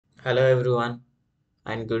Hello everyone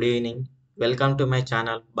and good evening. Welcome to my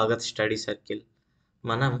channel Bhagat Study Circle.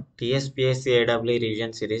 మనం TSPSC AEE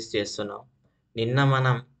revision series చేస్తున్నాం. నిన్న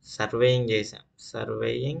మనం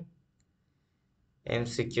surveying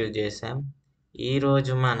MCQ చేసాం.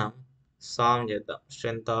 ఈరోజు మనం సాల్వ్ చేద్దాం.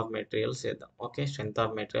 స్ట్రెంగ్త్ ఆఫ్ మెటీరియల్స్ చేద్దాం. Okay, strength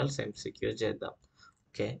of materials MCQ చేద్దాం.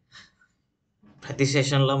 ఓకే, ప్రతి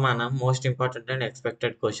సెషన్లో మనం most important and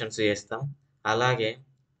expected questions చేస్తాం. అలాగే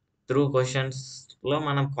త్రూ క్వశ్చన్స్లో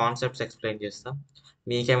మనం కాన్సెప్ట్స్ ఎక్స్ప్లెయిన్ చేస్తాం.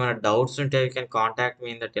 మీకు ఏమైనా డౌట్స్ ఉంటే you can contact me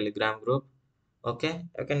in the Telegram group. Okay,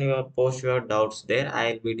 you can post your doubts there. I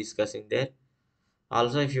will be discussing there.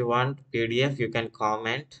 Also if you want PDF you can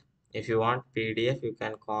comment. If you want PDF you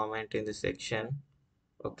can comment in the section.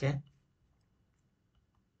 Okay,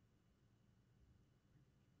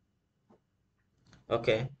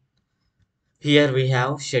 okay, here we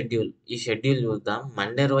have schedule. ఈ schedule చూద్దాం.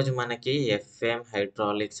 Monday రోజు మనకి FM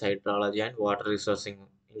hydraulics, hydrology and water resourcing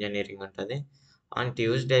engineering ఉంటుంది. On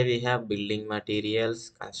Tuesday we have building materials,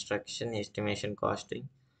 construction, estimation casting,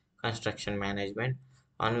 construction management.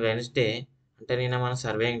 On Wednesday అంటే నిన్న మనం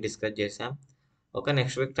surveying discuss చేసాం.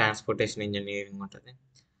 Next week transportation engineering ఉంటుంది.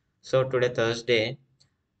 So today Thursday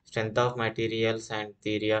strength of materials and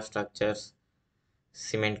theory of structures,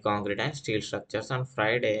 cement, concrete and steel structures. On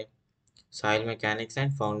Friday soil mechanics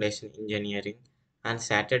and foundation engineering. On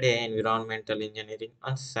Saturday environmental engineering.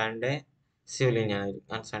 On Sunday civil engineering.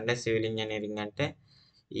 On Sunday civil engineering అంటే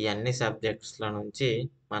ఈ అన్ని సబ్జెక్ట్స్ల నుంచి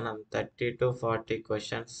మనం 30 to 40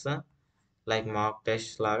 questions like mock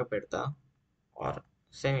test లాగా పెడతా, are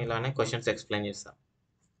same ఇలానే questions explain చేస్తాం.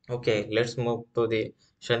 Okay, let's move to the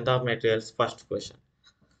strength of materials. First question.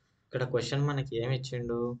 ఇక్కడ క్వశ్చన్ మనకి ఏమి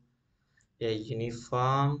ఇచ్చిండు? A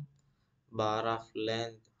uniform bar of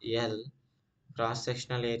length L,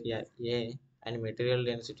 cross-sectional area A and material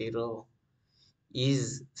density rho is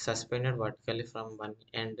suspended vertically from one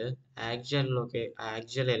end. Axial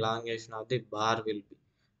elongation of the bar will be.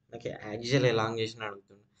 Okay, axial elongation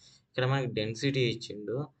అడుగుతుండు. ఇక్కడ మనకి density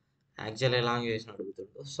ఇచ్చిండు, axial elongation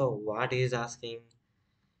అడుగుతుండు. So what is asking?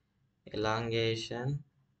 Elongation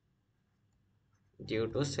due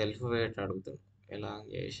to self wait అడుగుతుండు.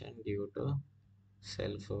 Elongation due to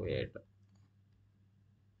self wait.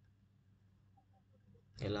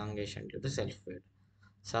 Elongation due to self wait.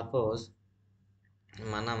 Suppose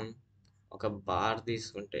మనం ఒక bar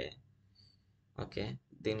తీసుకుంటే, okay,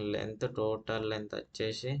 దీని లెంత్, టోటల్ లెంత్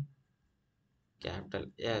వచ్చేసి క్యాపిటల్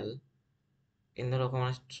L. ఇందులో ఒక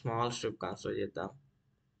మనం స్మాల్ స్ట్రిప్ కన్సిడర్ చేద్దాం.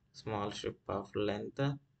 Small strip of length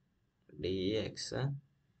dx.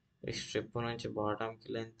 ఈ స్ట్రిప్ నుంచి బాటంకి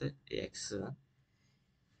లెంత్ x.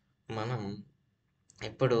 మనం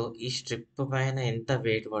ఇప్పుడు ఈ స్ట్రిప్ పైన ఎంత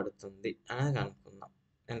వెయిట్ పడుతుంది అనేది కనుక్కుందాం.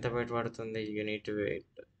 ఎంత వెయిట్ పడుతుంది? Unit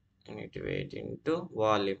weight into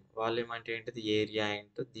volume. Volume అంటే ఏంటిది? ఏరియా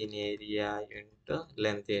ఇంటూ దీని ఏరియా ఇంటూ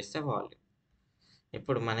లెంత్ చేస్తే వాల్యూమ్.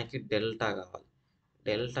 ఇప్పుడు మనకి డెల్టా కావాలి.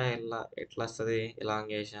 డెల్టా ఎట్లా వస్తుంది?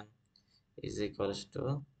 Elongation is equals to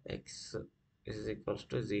X is equals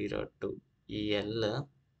to 0 to ఈ ఎల్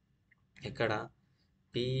ఇక్కడ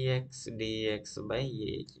పిఎక్స్ డిఎక్స్ బై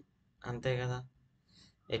ఏఈ, అంతే కదా.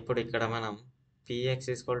 ఇప్పుడు ఇక్కడ మనం px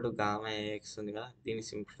equal to gamma AX ఉంది కదా, దీన్ని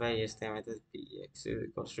సింప్లిఫై చేస్తే ఏమవుతుంది? పిఎక్స్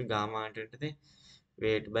ఈక్వల్స్ టు గామా అంటే ఏంటిది?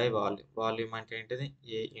 Weight by volume. వాల్యూమ్ అంటే ఏంటిది?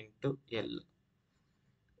 ఏ ఇంటూ ఎల్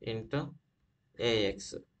ఇంటూ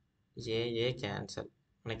ఏఎక్స్. ఏ క్యాన్సల్.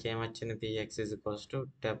 మనకి ఏమొచ్చింది? Px is equals to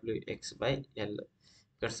WX by L.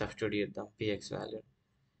 ఇక్కడ సబ్స్టిట్యూట్ చేద్దాం px value.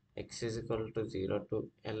 X is equal to 0 to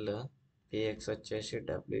L. Px వచ్చేసి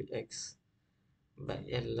డబ్ల్యూఎక్స్ బై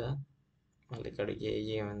ఎల్. మళ్ళీ ఇక్కడ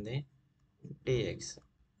ఏఈ ఉంది, డిఎక్స్.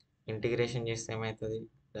 ఇంటిగ్రేషన్ చేస్తే ఏమవుతుంది?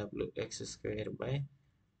 WX square by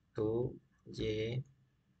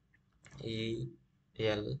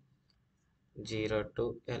 2ael 0 to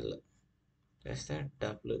L చేస్తే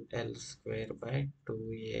డబ్ల్యూఎల్ స్క్వేర్ బై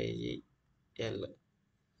 2ael.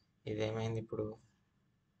 ఇదేమైంది ఇప్పుడు?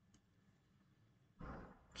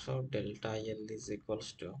 So delta L is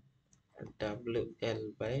equals to WL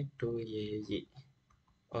by 2ae.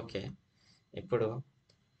 Okay, ఇప్పుడు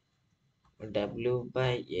W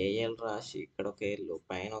by AL రాసి ఇక్కడ ఒక ఎల్,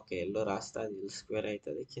 పైన ఒక ఎల్ రాస్తే అది ఎల్ స్క్వేర్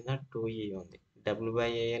అవుతుంది, కింద 2e ఉంది. డబ్ల్యూ బై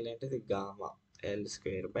ఏఎల్ ఏంటిది? Gamma L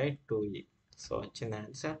square by 2e. So వచ్చింది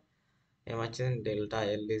ఆన్సర్. ఏమొచ్చింది? Delta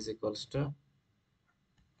L is equals to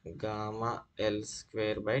gamma L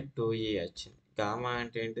square by 2e వచ్చింది. గామా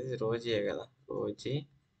అంటే ఏంటిది? రోజీ కదా, Rosie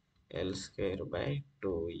L square by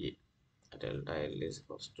 2e. Delta L is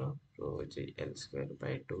equals to Rosie L square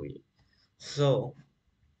by 2e. So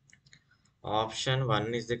option 1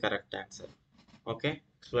 is the correct answer. Okay,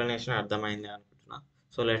 explanation అర్థమైంది అనుకుంటున్నా.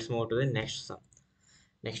 So let's move to the next some.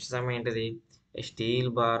 Next some ఏంటిది? A steel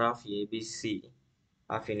bar of ABC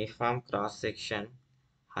of uniform cross section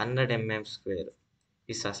 100 mm square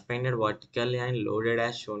is suspended vertically and loaded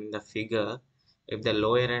as shown in the figure. If the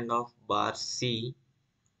lower end of bar C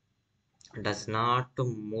does not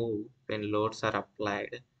move when loads are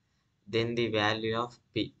applied, then the value of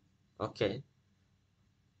P. Okay,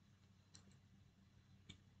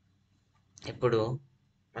 ఇప్పుడు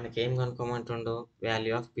మనకి ఏం కనుక్కోమంటుండు,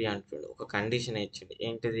 value of P అంటుండు. ఒక condition ఇచ్చిండు,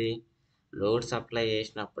 ఏంటిది, load supply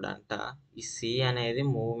చేసినప్పుడు అంట ఈ సి అనేది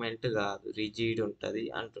మూవ్మెంట్ కాదు, రిజిడ్ ఉంటుంది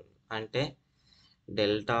అంటుండు. అంటే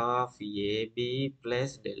delta of AB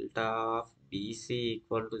plus delta of BC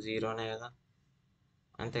equal to జీరోనే కదా,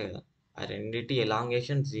 అంతే కదా, ఆ రెండింటి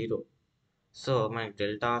ఎలాంగేషన్ జీరో. సో మనకి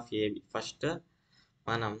డెల్టా ఆఫ్ ఏబి, ఫస్ట్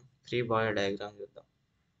మనం ఫ్రీ బాడీ డయాగ్రామ్ చూద్దాం.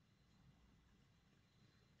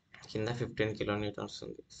 కింద 15 కిలోమీటర్స్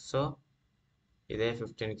ఉంది, సో ఇదే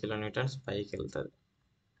 15 కిలోమీటర్స్ పైకి వెళ్తుంది.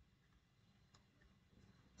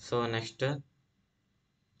 సో నెక్స్ట్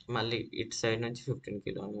మళ్ళీ ఇటు సైడ్ నుంచి 15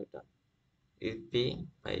 కిలోమీటర్, ఇది పి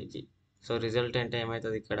పైకి. సో రిజల్టెంట్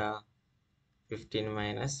ఏమవుతుంది ఇక్కడ, 15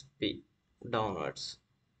 మైనస్ పి డౌన్వర్డ్స్,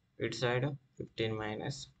 ఇటు side 15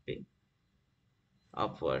 minus P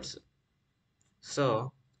upwards. So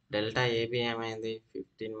delta AB ఏమైంది,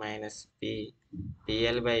 15 minus P,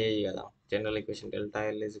 PL by AE కదా general equation, delta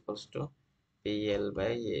L is equals to PL by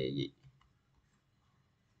AE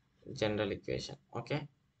general equation. Okay,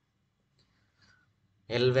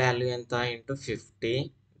 L value ఎంత, into 50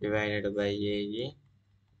 divided by AE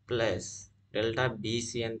plus delta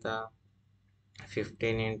BC ఎంత,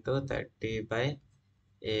 15 into 30 by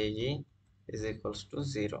AE is equals to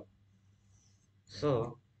 0. So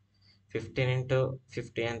 15 into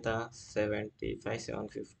 50 ఎంత, 75,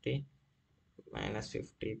 750 minus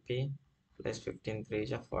 50p plus 15 3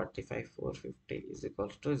 జా 45, 450 is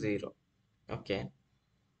equals to 0. Okay,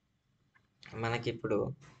 మనకి ఇప్పుడు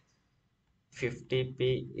 50p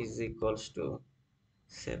is equals to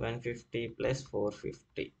 750 plus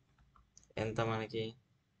 450 ఎంత మనకి,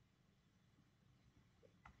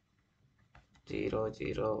 0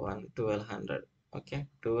 0 1 1200. Okay,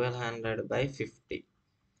 1200 by 50,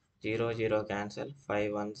 0 0 cancel, 5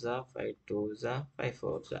 1 జా 5 2 జా 5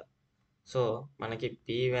 4 జా. సో మనకి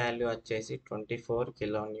పి వాల్యూ వచ్చేసి 24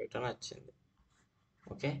 కిలో న్యూటన్ వచ్చింది.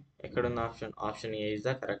 ఓకే, ఎక్కడున్న option, option A is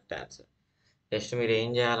the correct answer. Just మీరు ఏం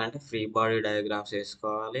చేయాలంటే ఫ్రీ బాడీ డయాగ్రామ్స్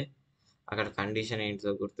వేసుకోవాలి, అక్కడ కండిషన్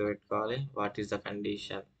ఏంటిదో గుర్తుపెట్టుకోవాలి. What is the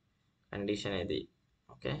condition, condition ఇది.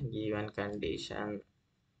 Okay, given condition.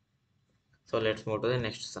 So let's move to the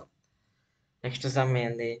next some. Next some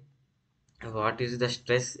ఏంది, what is the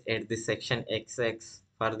stress at the section XX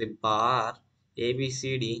for the bar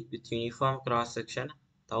ABCD with uniform cross section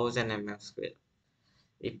 1000 mm square.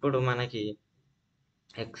 ఇప్పుడు మనకి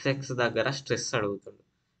XX దగ్గర stress అడుగుతుంది.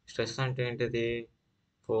 Stress అంటే ఏంటిది,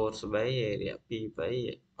 force by area, P by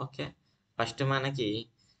A. Okay, first మనకి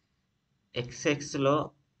XXలో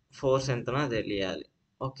force ఎంతనో తెలియాలి.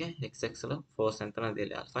 ఓకే, XXలో ఫోర్స్ ఎంతనో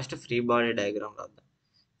తెలియాలి. ఫస్ట్ ఫ్రీ బాడీ డయాగ్రామ్ రాద్దాం.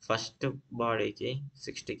 ఫస్ట్ బాడీకి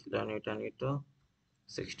 60 కిలోన్యూటన్ ఇటు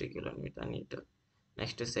 60 కిలోన్యూటన్ ఇటు.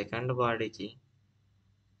 నెక్స్ట్ సెకండ్ బాడీకి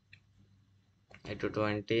ఇటు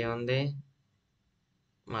 20 ఉంది,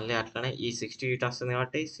 మళ్ళీ అట్లనే ఈ 60 ఇటు వస్తుంది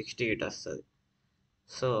కాబట్టి 60 ఇటు వస్తుంది.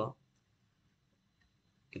 సో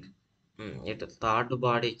ఇటు థర్డ్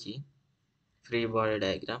బాడీకి ఫ్రీ బాడీ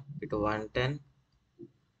డయాగ్రామ్, ఇటు 110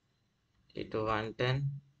 ఇటు 110.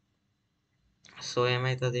 సో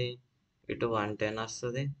ఏమవుతుంది, ఇటు 110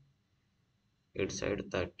 వస్తుంది, ఇటు సైడ్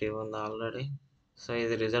 30 ఉంది ఆల్రెడీ. సో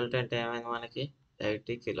ఇది రిజల్టెంట్ ఏమైంది మనకి,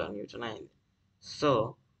 80 కిలో న్యూటన్ అయింది. సో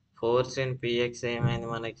ఫోర్స్ ఇన్ పిఎక్స్ ఏమైంది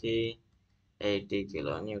మనకి, 80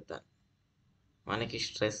 కిలో న్యూటన్. మనకి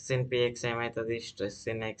స్ట్రెస్ ఇన్ పిఎక్స్ ఏమవుతుంది, స్ట్రెస్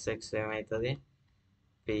ఇన్ ఎక్స్ఎక్స్ ఏమవుతుంది,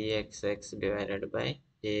 పిఎక్స్ఎక్స్ డివైడెడ్ బై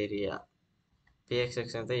ఏరియా.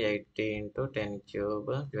 పిఎక్స్ఎక్స్ అంటే 80 into 10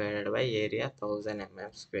 cube divided by area 1000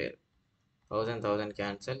 mm square. 1000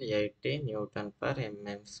 cancel, 80 Newton per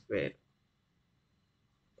mm square.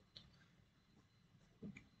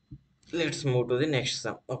 Let's move to the next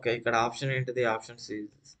some. Okay, ఇక్కడ option ఏంటిది, option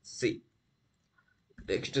C.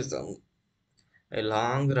 Next some, a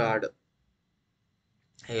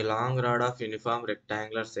long rod of uniform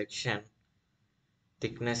rectangular section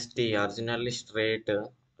thickness t, originally straight,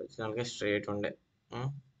 originally straight ఉండే,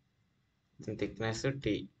 thickness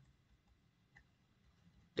t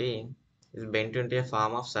is bent into a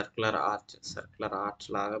form of circular arch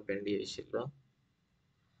లాగా bend చేసిల్లు.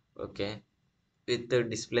 Okay, with the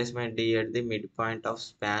displacement d at the midpoint of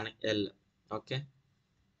span L. Okay,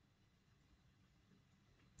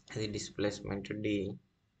 అది displacement d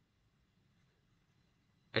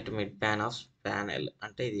at mid pan of span L,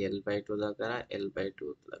 అంటే ఇది L/2 దగ్గర, L/2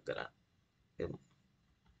 దగ్గర.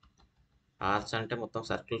 Arch అంటే మొత్తం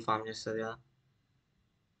circle form చేస్తుంది కదా,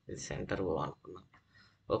 ఇది సెంటర్ ఓ అనుకున్నాం.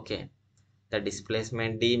 Okay, the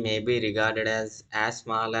displacement D may be regarded as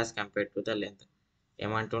small as compared to the length.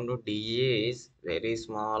 ఏమంటుండు, D is very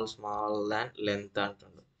small than length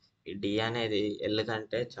అంటుండు. ఈ డి అనేది ఎల్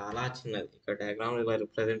కంటే చాలా చిన్నది. ఇక్కడ డయాగ్రామ్ ఇలా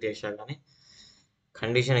రిప్రజెంట్ చేశా కానీ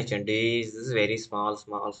కండిషన్ ఇచ్చాను, D is very small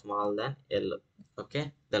than L. Okay,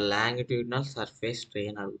 the longitudinal surface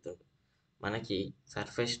strain అడుగుతాడు మనకి.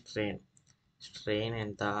 సర్ఫేస్ స్ట్రెయిన్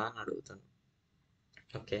ఎంత అని అడుగుతాడు.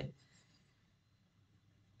 ఓకే,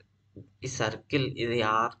 ఈ సర్కిల్ ఇది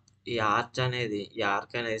ఈ ఆర్చ్ అనేది, ఈ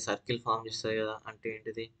ఆర్క్ అనేది సర్కిల్ ఫామ్ చేస్తుంది కదా, అంటే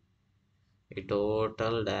ఏంటిది, ఈ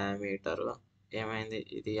టోటల్ డయామీటర్ ఏమైంది,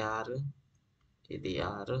 ఇది ఆర్, ఇది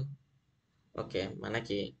ఆర్. ఓకే,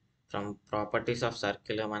 మనకి ఫ్రమ్ ప్రాపర్టీస్ ఆఫ్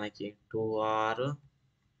సర్కిల్ మనకి 2r,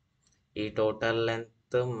 ఈ total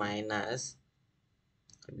length minus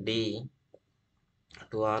D,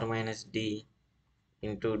 2r minus D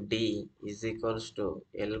into D is equals to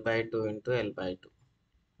L/2 into L/2.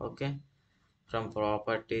 Okay, from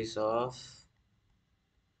properties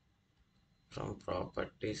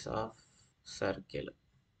of circle,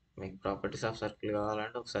 మీకు ప్రాపర్టీస్ ఆఫ్ సర్కిల్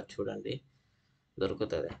కావాలంటే ఒకసారి చూడండి,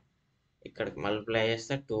 దొరుకుతుంది. ఇక్కడికి మల్టిప్లై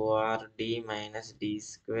చేస్తే 2rd minus D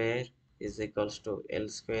square is equals to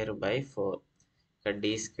L²/4. ఇక్కడ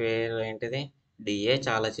D square ఏంటిది, DA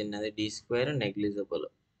చాలా చిన్నది, D square negligible.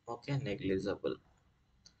 Okay, negligible.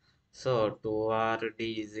 So 2rd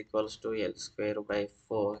is equals to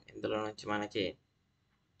L²/4. ఇందులో నుంచి మనకి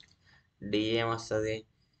డి ఏమొస్తుంది,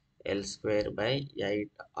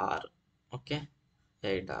 L²/8r. Okay,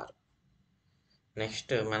 8r.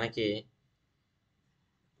 నెక్స్ట్ మనకి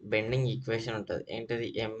బెండింగ్ ఈక్వేషన్ ఉంటుంది, ఏంటిది,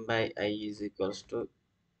 M/I is equals to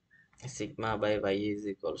సిగ్మా/y is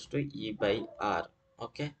equals to E/r.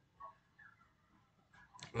 Okay,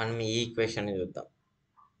 మనం ఈ ఈక్వేషన్ చూద్దాం.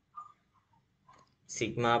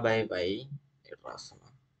 సిగ్మా/y ఎట్లా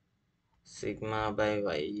రాస్తున్నాం,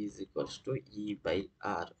 సిగ్మా/y ఈజ్ ఈక్వల్స్ టు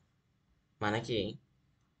E/r. మనకి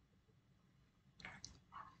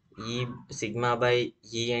ఈ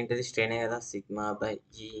సిగ్మా/e ఏంటిది, స్ట్రెయిన్ కదా,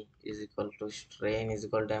 సిగ్మా/e is equal to strain is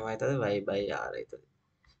equal to ఏమవుతుంది, y/r అవుతుంది.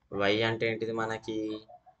 y అంటే ఏంటిది మనకి,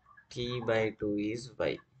 T/2 ఈజ్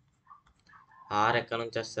y. r ఎక్కడ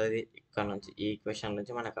నుంచి వస్తుంది, ఇక్కడ నుంచి, ఈ ఈక్వేషన్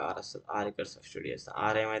నుంచి మనకు r వస్తుంది. r ఇక్కడ సబ్స్టిట్యూట్ చేస్తాం,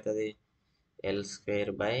 r ఏమవుతుంది,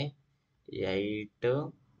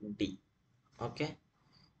 L²/8d. Okay,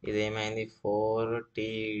 ఇదేమైంది,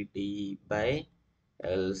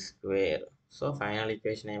 4TD/L². So final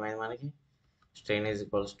equation ఏమైంది మనకి, strain is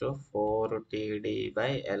equals to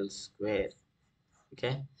 4TD/L².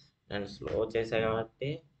 Okay, నేను స్లో చేశాను కాబట్టి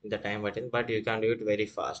ఇంత టైం పట్టింది, but you can do it very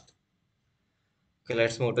fast. Okay,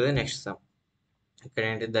 let's move to the next some. ఇక్కడ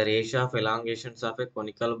ఏంటి, the ratio of ఎలాంగేషన్స్ of a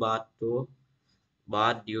conical bar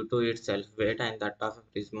due to it's self wait and that of a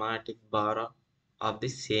prismatic bar of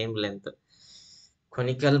the same length.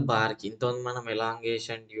 Conical బార్కి ఇంతకుముందు మనం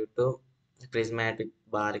elongation due to prismatic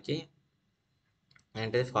బార్కి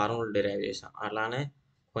ఏంటిది formula derive చేసాం, అలానే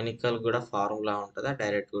conical కూడా formula ఉంటుంది,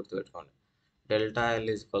 direct గుర్తుపెట్టుకోండి. ΔL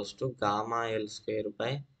is equals to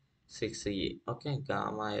L²/6e. Okay,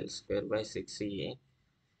 L²/6e.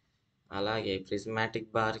 అలాగే prismatic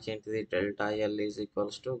బార్కి ఏంటిది, ΔL is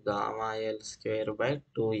equals to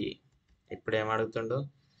L²/2e. ఇప్పుడు ఏమడుగుతుండు,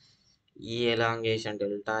 ఈ ఎలాంగేషన్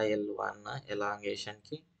ΔL1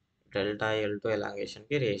 ఎలాంగేషన్కి ΔL2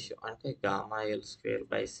 ఎలాంగేషన్కి రేషియో, అంటే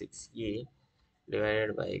L²/6e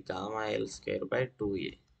డివైడెడ్ బై L²/2e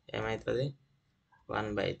ఏమవుతుంది,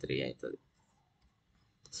 1/3 అవుతుంది.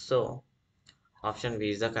 So option B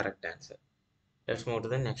is the correct answer. Let's move to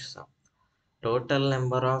the next sum. Total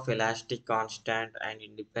number of elastic constant and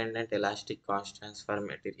independent elastic constants for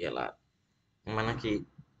material are. మనకి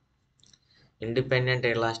independent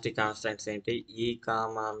elastic constants ఏంటి, ఈ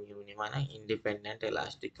comma మ్యూని మన independent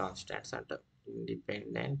elastic constants అంటాం.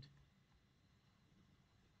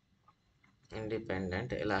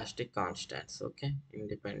 Independent elastic constants. Okay,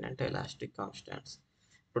 independent elastic constants.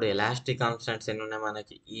 ఇప్పుడు elastic constants ఎన్ని ఉన్నాయి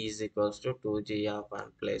మనకి, is equals to 2g of 1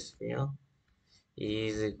 plus mu,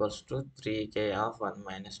 is equals to 3k of 1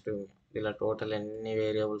 minus 2 mu. ఇలా టోటల్ ఎన్ని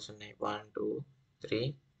వేరియబుల్స్ ఉన్నాయి, 1 2 3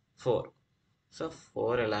 4. So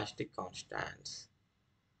 4 elastic constants.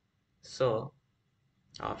 So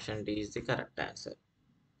option D is the correct answer.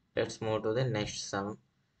 Let's move to the next sum.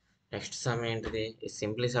 Next sum ఏంటిది, a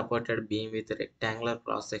simply supported beam with rectangular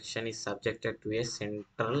cross section is subjected to a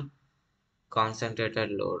central concentrated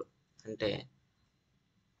load. అంటే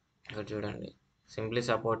ఇక్కడ చూడండి, simply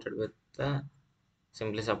supported with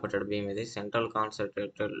simply supported beam ఇది. Central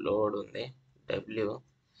concentrated load ఉంది W.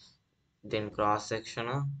 దీని cross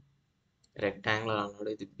section rectangular అన్నాడు.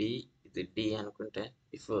 ఇది B, ఇది డి అనుకుంటే,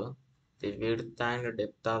 if the width and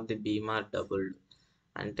depth of the beam are doubled,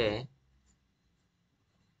 అంటే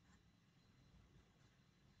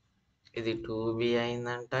ఇది 2B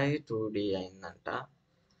అయిందంట, ఇది 2D అయిందంట.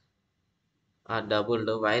 Are doubled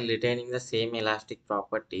while retaining the same elastic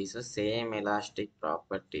properties,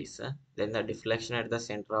 then the deflection at the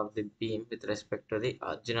center of the beam with respect to the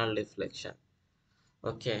original deflection.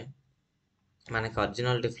 Okay, మనకి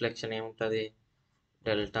original deflection ఏముంటుంది?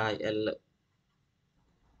 Delta L.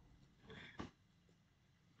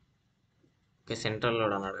 Okay, central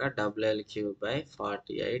load అన్నాడుగా,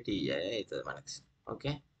 WL3/48 అవుతుంది మనకి.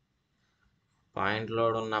 Okay, point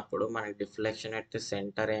load ఉన్నప్పుడు మనకి deflection at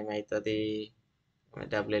centre ఏమవుతుంది?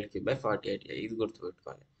 WL3/48, ఇది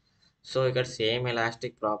గుర్తుపెట్టుకోండి. So ఇక్కడ సేమ్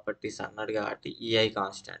ఎలాస్టిక్ ప్రాపర్టీస్ అన్నాడు కాబట్టి ఈఐ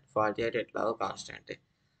కాన్స్టెంట్, 48 ఎట్లాగో కాన్స్టెంటే.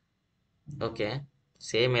 ఓకే,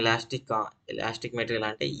 సేమ్ ఎలాస్టిక్ మెటీరియల్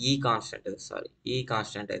అంటే ఈ కాన్స్టెంట్ అవుతుంది, సారీ ఈ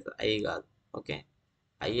కాన్స్టెంట్ అవుతుంది, ఐ కాదు. ఓకే,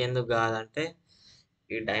 ఐ ఎందుకు కాదంటే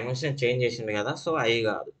ఈ డైమెన్షన్ చేంజ్ చేసింది కదా, సో ఐ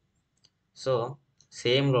కాదు. సో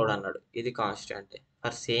సేమ్ లోడ్ అన్నాడు, ఇది కాన్స్టెంట్.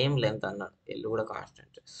 ఫర్ సేమ్ లెంత్ అన్నాడు, ఎల్ కూడా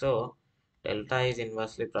constant. So delta is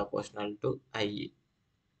inversely proportional to I.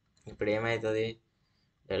 ఇప్పుడు ఏమవుతుంది?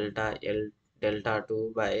 Delta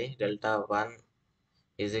 2/డెల్టా 1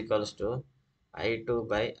 is equals to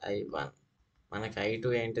I2/I1. మనకి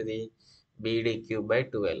I2 ఏంటిది?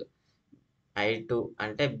 BD3/12. I2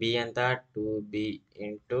 అంటే B ఎంత? 2B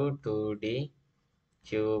into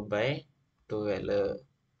 2D3/12.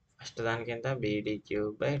 ఫస్ట్ దానికి ఎంత?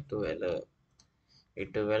 BD3/12. ఈ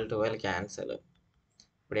 12 క్యాన్సల్.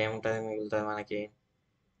 ఇప్పుడు ఏముంటుంది? మిగులుతుంది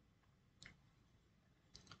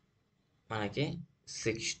మనకి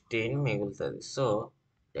 16 మిగులుతుంది. సో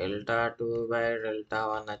డెల్టా 2/డెల్టా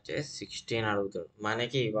 1 వచ్చేసి 16 అడుగుతాడు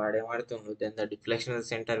మనకి. వాడేమడుతుండు? Then the deflection of the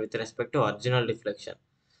centre with respect to original deflection,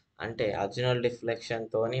 అంటే ఒరిజినల్ డిఫ్లెక్షన్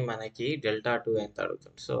తోని మనకి డెల్టా 2 ఎంత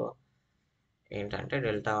అడుగుతుంది? సో ఏంటంటే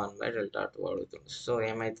డెల్టా 1/డెల్టా 2 అడుగుతుంది. సో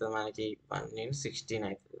ఏమవుతుంది మనకి? 1/16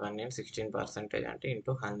 అవుతుంది. 1/16% అంటే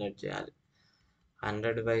ఇంటూ 100 చేయాలి.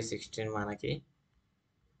 100/16 మనకి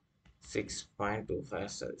 6.25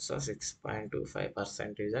 వస్తుంది. So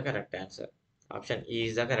 6.25% is the correct answer. Option E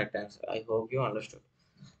is the correct answer. I hope you understood.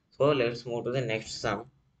 So let's move to the next sum.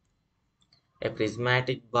 A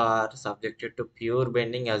prismatic bar subjected to pure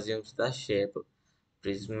bending assumes the shape.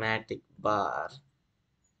 Prismatic bar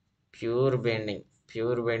pure bending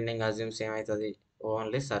assumes ఏమవుతుంది?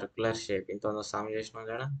 Only circular shape. ఇంత some చేసినాం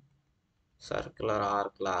కదా, circular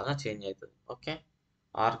arc లాగా change అవుతుంది. Okay,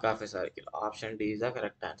 arc of a circle. Option D is the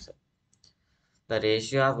correct answer. The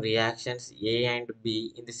ratio of reactions A and B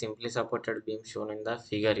in the simply supported beam shown in the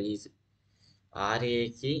figure is.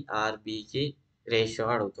 RAకి RBకి ratio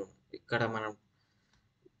అడుగుతుంది. ఇక్కడ మనం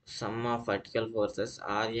some of vertical forces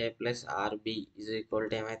RA plus RB is equal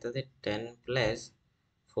to ఏమవుతుంది? 10 plus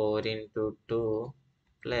 4 into 2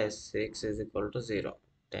 plus 6 is equal to 0.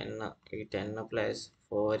 10, ఈ 10 plus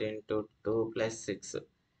 4 into 2 plus 6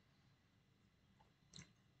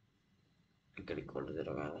 ఇక్కడ equal to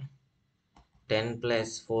 0 కాదు. 10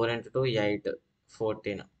 plus 4 into 2 8,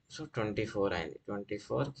 14. So 24 అయింది.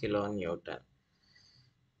 24 kilo Newton.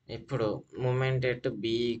 ఇప్పుడు moment at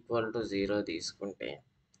B equal to 0 తీసుకుంటే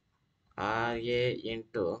RA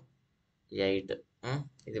into 8,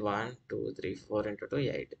 ఇది 1 2 3 4 into 2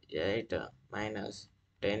 8, 8 minus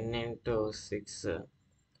 10 into 6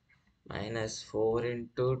 minus 4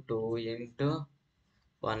 into 2 into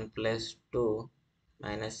 1 plus 2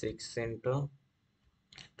 minus 6 into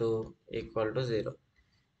 2 equal to 0.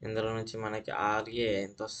 ఇందులో నుంచి మనకి RA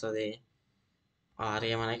ఎంత వస్తుంది?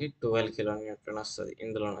 RA మనకి 12 కిలో న్యూటన్ వస్తుంది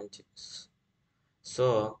ఇందులో నుంచి. సో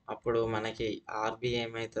అప్పుడు మనకి RB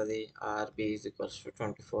ఏమవుతుంది? RB is equals to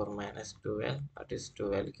 24 minus 12, that is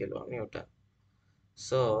 12 kilo Newton.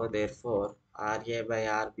 So there four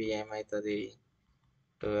RA/RB ఏమవుతుంది?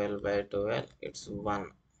 12/12, it's 1.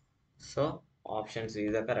 So option C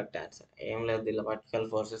is the correct answer. ఏం లేదు, దీనిలో vertical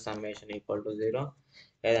forces summation equal to 0.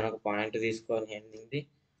 ఏదైనా ఒక పాయింట్ తీసుకొని ఎండింగ్ది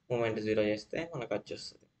మూమెంట్ 0 చేస్తే మనకు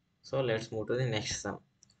వచ్చేస్తుంది. So let's move to the next some.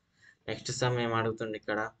 Next some ఏం అడుగుతుంది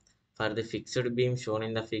ఇక్కడ? For the fixed beam shown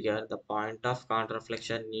in the figure the point of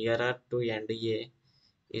కాంట్రఫ్లెక్షన్ nearer to end A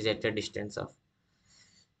is at a distance of.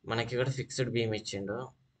 మనకి ఇక్కడ fixed beam ఇచ్చిండు.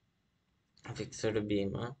 Fixed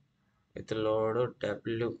beam with load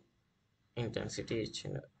W intensity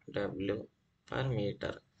ఇచ్చిండు,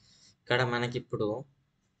 W/మీటర్. ఇక్కడ మనకి ఇప్పుడు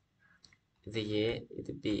ఇది ఏ,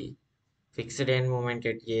 ఇది B. Fixed end moment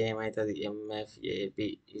at a ఏమవుతుంది? MFAB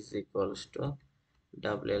is equals to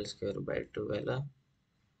WL²/12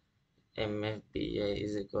 MFBA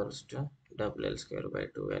is equals to WL square by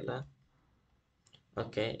 2L.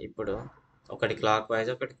 Okay, ఇప్పుడు ఒకటి క్లాక్ వైజ్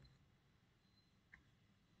ఒకటి.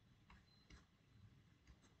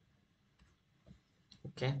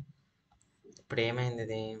 ఓకే, ఇప్పుడు ఏమైంది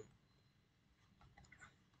ఇది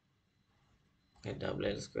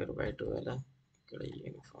WL స్క్వేర్ బై 2L, ఇక్కడ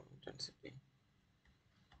యూనిఫామ్ ఇంటెన్సిటీ,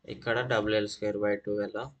 ఇక్కడ WL square by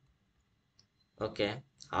 2L. Okay,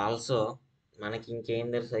 also మనకి ఇంకేం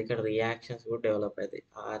తెలుసు, ఇక్కడ రియాక్షన్స్ కూడా డెవలప్ అవుతాయి,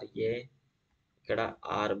 RA, ఇక్కడ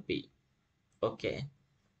RB. ఓకే,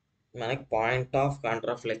 మనకి పాయింట్ ఆఫ్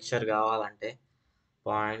కాంట్రాఫ్లెక్చర్ కావాలంటే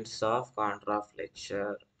points of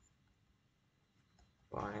కాంట్రాఫ్లెక్చర్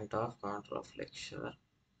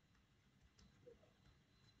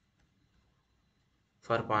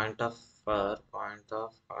for point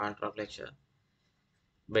of కాంట్రాఫ్లెక్చర్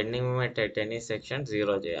bending moment at any section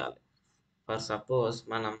 0 చేయాలి. ఫర్ సపోజ్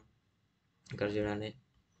మనం ఇక్కడ చూడండి,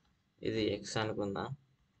 ఇది ఎక్స్ అనుకుందాం,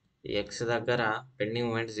 ఈ ఎక్స్ దగ్గర బెండింగ్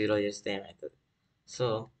మూమెంట్ 0 చేస్తే ఏమవుతుంది, సో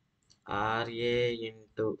RA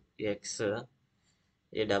ఇంటూ ఎక్స్,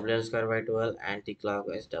 ఈ WL square by 12 anti clock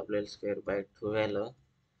wise WL square by 12,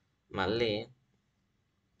 మళ్ళీ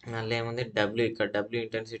ఏముంది W, ఇక్కడ W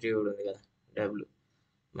ఇంటెన్సిటీ కూడా ఉంది కదా, W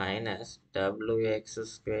minus WX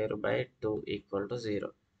square by 2 equal to 0.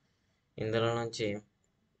 ఇందులో నుంచి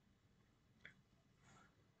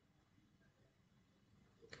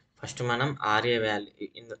ఫస్ట్ మనం RA వాల్యూ,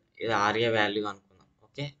 ఇది RA వాల్యూ అనుకుందాం.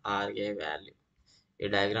 ఓకే, RA వాల్యూ, ఈ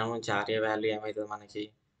డయాగ్రామ్ నుంచి RA వాల్యూ ఏమవుతుంది మనకి,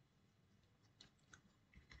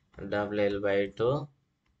 WL by 2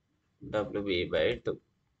 WB by 2,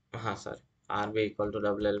 sorry, RB equal to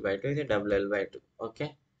WL by 2, ఇది WL బై 2. ఓకే,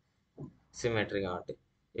 సిమెట్రీ కాబట్టి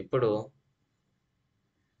ఇప్పుడు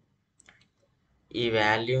ఈ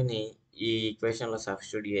వాల్యూని ఈ ఈక్వేషన్లో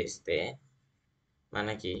సబ్స్టిట్యూట్ చేస్తే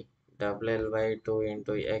మనకి WL by 2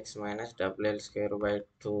 into X minus WL square by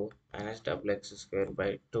 2 minus WX square by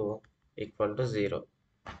 2 equal to 0.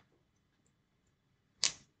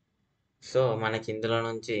 So మనకి ఇందులో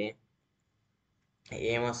నుంచి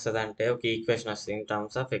ఏమొస్తుంది అంటే ఒక ఈక్వేషన్ వస్తుంది, in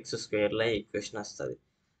terms of X స్క్వేర్లో equation వస్తుంది.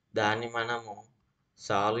 దాన్ని మనము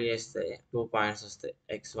సాల్వ్ చేస్తే 2 పాయింట్స్ వస్తాయి,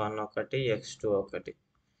 x1 ఒకటి, x2 ఒకటి.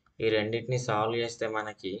 ఈ రెండింటిని సాల్వ్ చేస్తే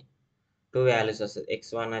మనకి 2 వాల్యూస్ వస్తుంది.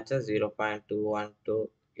 x1 వచ్చి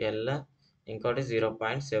 0.212L, ఇంకోటి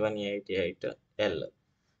 0.788L.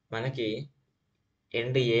 మనకి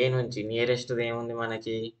ఎండ్ ఏ నుంచి నియరెస్ట్ ఏముంది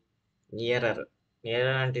మనకి, నియరర్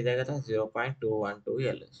అంటే ఇదే కదా,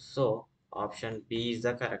 0.212L. So option B is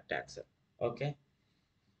the correct answer. Okay,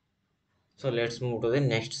 so let's move to the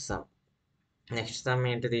next sum. Next sum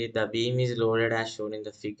ఏంటిది, the beam is loaded as shown in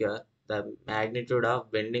the figure. The magnitude of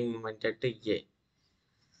bending moment at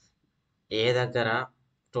A దగ్గర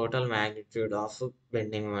total magnitude of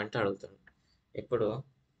bending moment అడుగుతుంది. ఇప్పుడు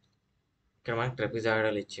ఇక్కడ మనకి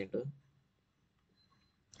trapezoidal ఇచ్చిండు,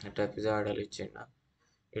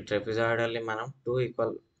 ఈ ట్రెపిజాయిడల్ని మనం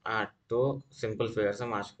two simple figures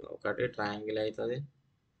మార్చుకుందాం. ఒకటి ట్రయాంగిల్ అవుతుంది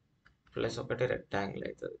ప్లస్ ఒకటి రెక్టాంగిల్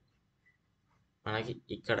అవుతుంది. మనకి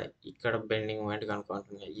ఇక్కడ బెండింగ్ మూమెంట్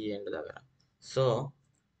కనుక్కుంటుంది ఈ ఎండ్ దగ్గర. సో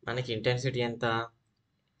మనకి ఇంటెన్సిటీ ఎంత,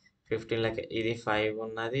 15 లెక్క, ఇది 5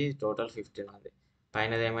 ఉన్నది, టోటల్ 15 ఉంది.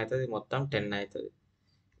 పైనది ఏమవుతుంది, మొత్తం 10 అవుతుంది.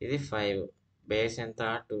 ఇది 5, బేస్ ఎంత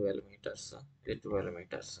 12 మీటర్స్, ఇది 12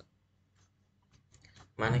 మీటర్స్.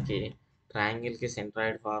 మనకి ట్రయాంగిల్కి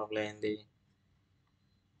సెంట్రాయిడ్ ఫార్ములా ఏంది,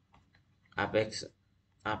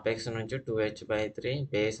 అపెక్స్ నుంచి 2h/3,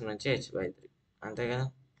 బేస్ నుంచి h/3, అంతే కదా,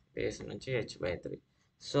 బేస్ నుంచి h/3.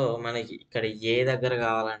 సో మనకి ఇక్కడ ఏ దగ్గర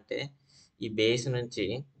కావాలంటే ఈ బేస్ నుంచి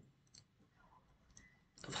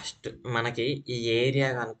ఫస్ట్ మనకి ఈ ఏరియా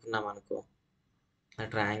కనుక్కున్నాం అనుకో,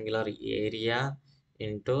 ట్రయాంగులర్ ఏరియా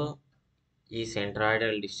ఇంటూ ఈ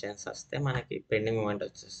సెంట్రాయిడల్ డిస్టెన్స్ వస్తే మనకి బెండింగ్ మూమెంట్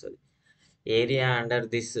వచ్చేస్తుంది. ఏరియా అండర్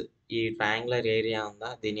దిస్, ఈ ట్రయాంగులర్ ఏరియా ఉందా,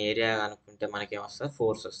 దీని ఏరియా కనుక్కుంటే మనకి ఏమొస్తుంది,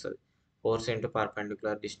 ఫోర్స్ వస్తుంది. Force into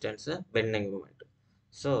perpendicular distance bending moment.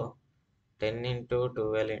 So 10 into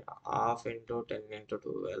 12, half into 10 into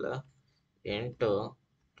 12 into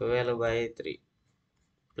 12/3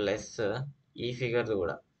 plus ఈ ఫిగర్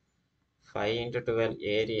కూడా 5 into 12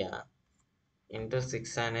 ఏరియా ఇంటూ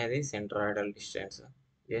 6 అనేది సెంట్రాయిడల్ డిస్టెన్స్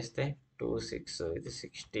చేస్తే 2 6, ఇది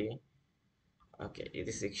 60. ఓకే,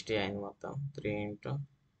 ఇది 60 అయింది మొత్తం. 3 into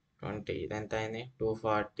 20, ఇది ఎంత అయింది,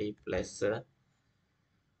 240 ప్లస్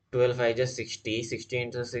 12 5 just 60, 60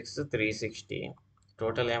 into 6 360.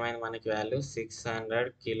 టోటల్ ఏమైంది మనకి value 600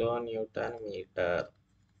 kilonewton metre.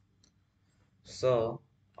 So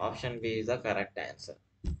option B is the correct answer.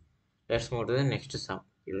 Let's move to the next sum.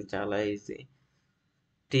 ఇది చాలా ఈజీ.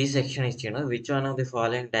 T section ఇచ్చిండు. Which one of the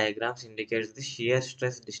following diagrams indicates the shear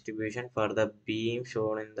stress distribution for the beam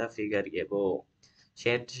shown in the figure above?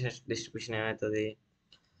 Shear stress distribution ఏమవుతుంది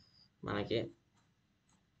మనకి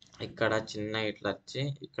ఇక్కడ చిన్న ఇట్లా వచ్చి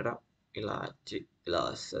ఇక్కడ ఇలా వచ్చి ఇలా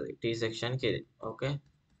వస్తుంది టీ సెక్షన్కి ఇది. ఓకే,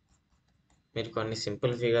 మీరు కొన్ని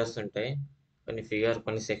సింపుల్ ఫిగర్స్ ఉంటాయి, కొన్ని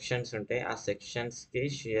సెక్షన్స్ ఉంటాయి, ఆ సెక్షన్స్కి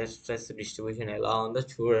షియర్ స్ట్రెస్ డిస్ట్రిబ్యూషన్ ఎలా ఉందో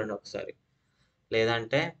చూడండి ఒకసారి.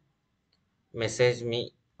 లేదంటే మెసేజ్ మీ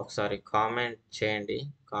ఒకసారి కామెంట్ చేయండి.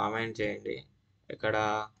 ఇక్కడ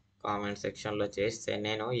కామెంట్ సెక్షన్లో చేస్తే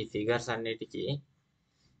నేను ఈ ఫిగర్స్ అన్నిటికీ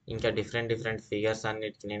ఇంకా డిఫరెంట్ ఫిగర్స్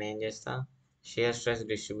అన్నిటికీ నేను ఏం చేస్తా, షియర్ స్ట్రెస్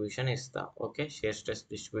డిస్ట్రిబ్యూషన్ ఇస్తా. Okay, shear stress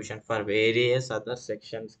distribution for various other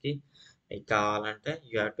సెక్షన్స్కి మీకు కావాలంటే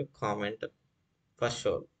you have to comment for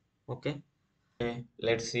sure. Okay,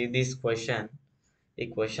 let's see this question. ఈ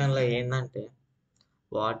క్వశ్చన్లో ఏంటంటే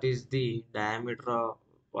what is the diameter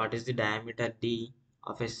d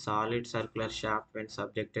of a solid circular shaft when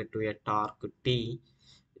subjected to a torque T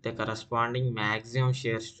with a corresponding maximum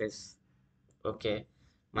shear stress. Okay,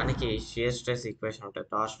 మనకి shear stress equation ఉంటుంది,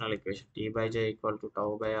 torsional equation T/J =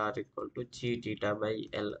 τ/R =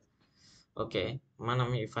 g∙L. Okay, మనం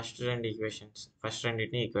ఈ first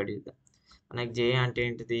రెండింటిని equate చేద్దాం. మనకి J అంటే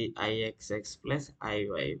ఏంటిది, IXX plus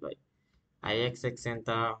IYY. IXX ఎంత,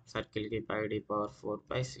 సర్కిల్కి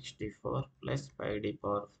πd⁴/64 plus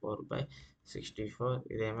πd⁴/64,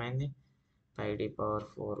 ఇదేమైంది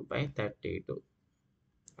πd⁴/32.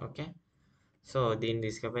 Okay, so దీన్ని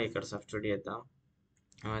తీసుకుపోయి ఇక్కడ సబ్స్టిట్యూట్ చేద్దాం.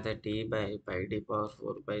 అయితే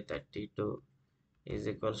T/πd⁴/32 is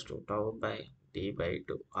equals to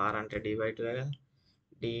τ/d/2. R అంటే d/2 కదా,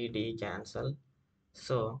 d క్యాన్సల్.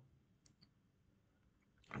 సో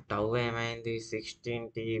టౌ ఏమైంది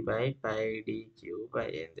 16T/πd³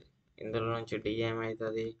 అయ్యింది. ఇందులో నుంచి d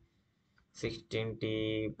ఏమవుతుంది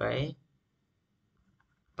 16T/π⁴.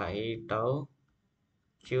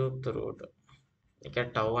 ఇక్కడ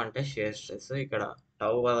టౌ అంటే షియర్ స్ట్రెస్, ఇక్కడ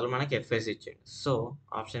టౌ బదులు మనకి ఎఫ్ఎస్ ఇచ్చింది. సో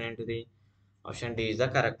ఆప్షన్ ఏంటిది, option D is the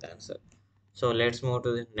correct answer. So let's move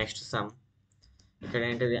to the next some. ఇక్కడ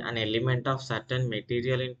ఏంటిది, an element of certain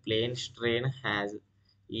material in plane strain has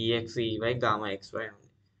EX, EY, gamma XY ఉంది.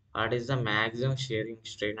 What is the maximum shearing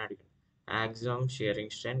strain అడిగింది. Maximum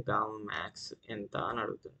shearing strain gamma max ఎంత అని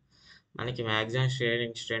అడుగుతుంది. మనకి maximum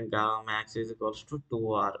shearing strain gamma max is equals to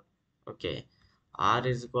 2R. Okay, R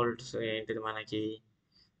is equals ఏంటిది మనకి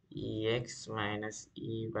EX minus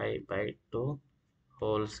EY/2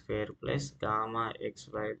 whole square plus gamma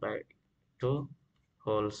XY/2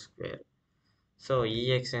 whole square. So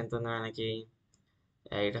EX ఎంత ఉంది మనకి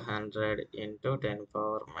 800 ×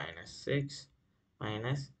 10⁻⁻6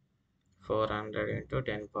 minus 400 ×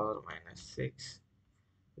 10⁻⁻6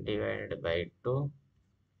 divided by 2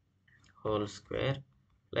 whole square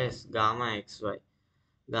plus gamma XY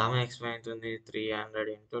ఎంత ఉంది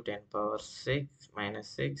 300 × 10⁻⁶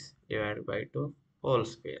 divided by 2 whole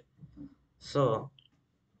square. So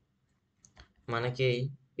మనకి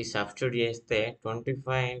ఈ substitute చేస్తే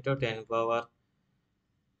 250 ×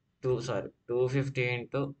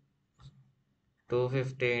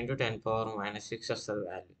 10⁻⁻6 వస్తుంది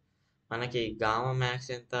వాల్యూ. మనకి గామా మ్యాక్స్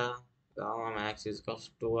ఎంత, gamma max is equals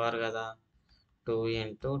 2R కదా, 2 ×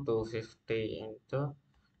 250 ×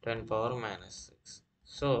 10⁻⁻6.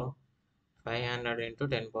 So 500 ×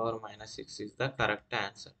 10⁻⁻6 is the correct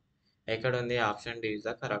answer. ఎక్కడ ఉంది, option D is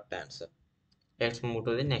the correct answer. Let's move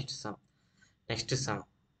to the next some.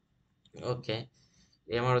 Okay,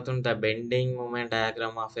 ఏమడుగుతుంది, the bending moment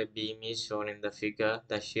diagram of a beam is shown in the figure.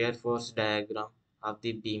 The shear force diagram of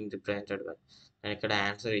the beam represented by. నేను ఇక్కడ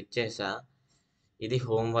answer ఇచ్చేసా, ఇది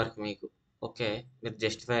homework మీకు. Okay, మీరు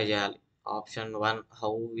justify చేయాలి. Option 1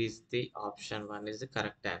 how is the option 1 is the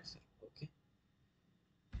correct answer. Okay,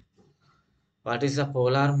 what is the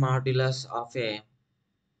polar modulus of a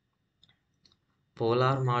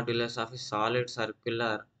solid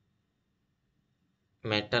circular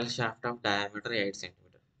metal shaft of diameter 8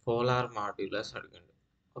 cm. Polar modulus అడిగిండు.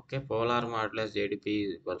 Okay, polar modulus JDP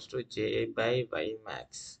is equals to J/Y max.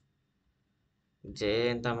 J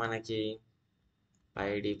ఎంత మనకి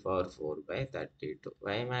πd⁴/32.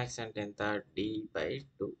 Y max అంటే ఎంత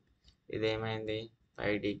D/2. ఇదేమైంది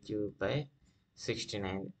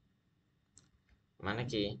πd³/69.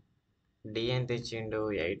 మనకి D ఎంత ఇచ్చిండు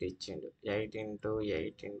 8 ఇచ్చిండు. 8 ×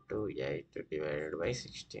 8 × 8 divided by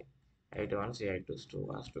 16. 8 1s 8 2s 2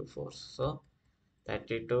 1s 2 4s. So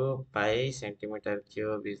 32 pi centimeter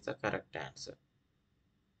cube is the correct answer.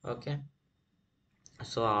 Okay,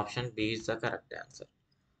 so option B is the correct answer.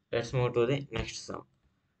 Let's move to the next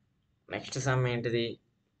sum ఏంటిది,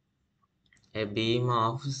 a beam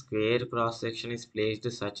of square cross section is placed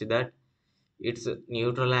such that its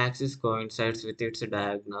neutral axis coincides with its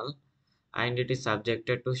diagonal and it is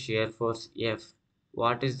subjected to shear force F.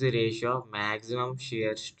 What is the ratio of maximum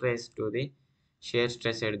shear stress to the shear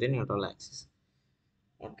stress at the neutral axis?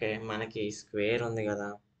 Okay, మనకి square ఉంది కదా,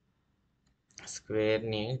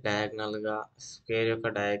 స్క్వేర్ని డయాగ్నల్గా square యొక్క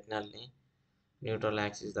డయాగ్నల్ని neutral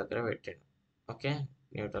axis దగ్గర పెట్టిండు. Okay,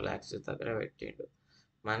 neutral axis దగ్గర పెట్టిండు.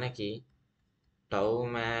 మనకి tau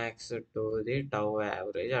max to the tau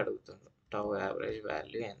average అడుగుతుండు. టౌ యావరేజ్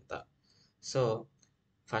వాల్యూ ఎంత? సో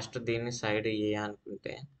ఫస్ట్ దీన్ని సైడ్ ఏ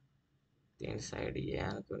అనుకుంటే,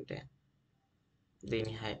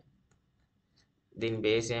 దీని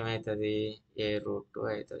బేస్ ఏమవుతుంది? A√2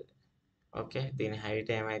 అవుతుంది. ఓకే, దీని హైట్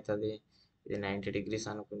ఏమవుతుంది? ఇది 90 degrees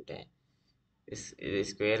అనుకుంటే ఇది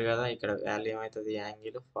స్క్వేర్ కదా, ఇక్కడ వాల్యూ ఏమవుతుంది?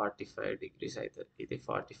 యాంగిల్ 45 degrees అవుతుంది. ఇది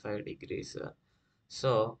 45 degrees.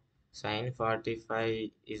 So sin 45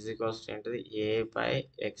 is equals ఏంటిది?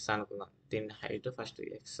 A/x అనుకుందాం. దీని హైట్ ఫస్ట్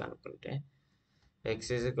x అనుకుంటే x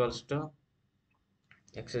ఈజ్ ఈక్వల్స్ టు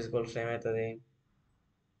ఏమవుతుంది?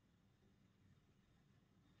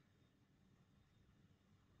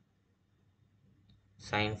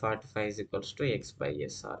 sin 45 is equals to x by a.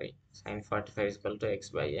 sin 45 is equal to x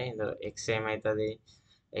by a. ఇందులో x ఏమవుతుంది?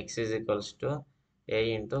 x is equals to a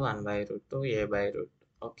into 1 by root 2 a by root 2.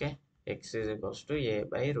 Okay, x is equals to a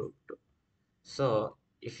by root 2. So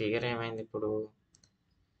ఈ figure ఏమైంది? ఇప్పుడు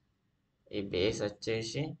ఈ base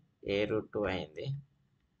వచ్చేసి A√2 అయింది.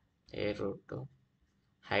 A√2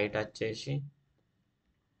 height వచ్చేసి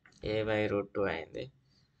a by root 2 అయింది.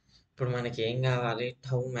 ఇప్పుడు మనకి ఏం కావాలి?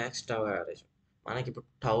 Tau max, tau average. మనకి ఇప్పుడు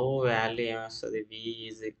టౌ వాల్యూ ఏమొస్తుంది?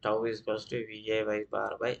 Tau is equals to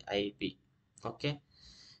VA/bar/IB. Okay,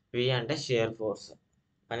 V అంటే షియర్ ఫోర్స్,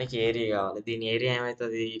 మనకి ఏరియా కావాలి. దీని ఏరియా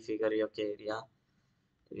ఏమవుతుంది? ఈ ఫిగర్ యొక్క area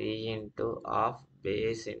V into of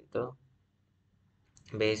base into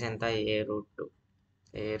base ఎంత? A√2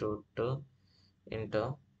 into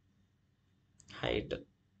height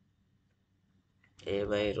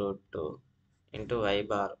A/√2 into y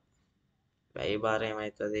bar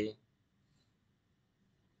ఏమవుతుంది?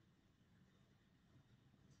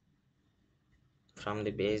 ఫ్రమ్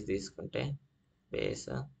ది బేస్ తీసుకుంటే బేస్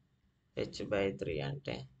h/3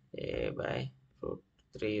 అంటే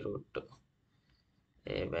A/3√2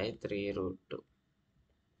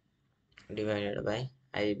 divided by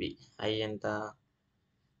IB. I ఎంత?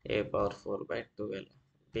 A⁴/12.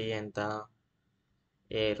 B ఎంత?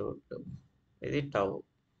 A√2. ఇది టౌ.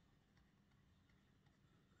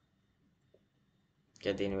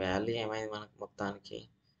 ఓకే, దీని వాల్యూ ఏమైంది మనకు మొత్తానికి?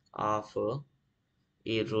 ఆఫ్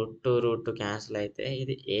ఈ √2 క్యాన్సిల్ అయితే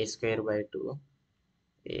ఇది A²/2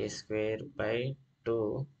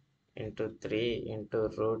 into 3 into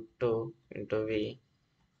 √2 into V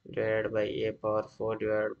divided by A⁴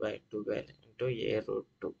 divided by 12 into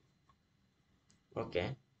A√2. Okay,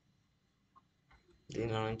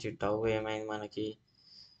 దీనిలో నుంచి టౌ ఏమైంది మనకి?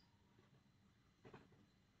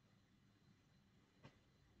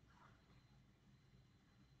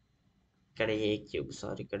 ఇక్కడ A³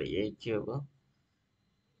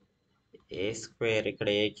 A², ఇక్కడ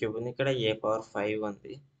A³ ఉంది, ఇక్కడ A⁴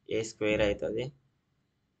 ఉంది. A² అవుతుంది.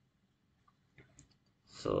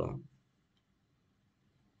 సో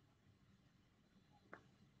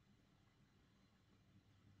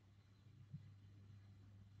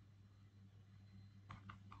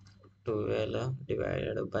 12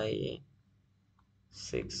 డివైడెడ్ బై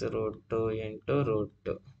 6√2 ఇంటూ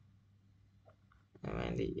 √2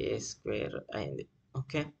 ఏమైంది? A² అయింది.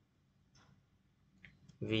 Okay,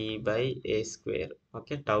 V/A².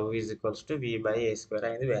 Okay, tau is equals to V/A²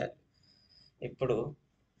 అయింది వాల్యూ. ఇప్పుడు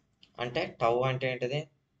అంటే టౌ అంటే ఏంటిది?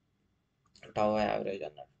 టౌ యావరేజ్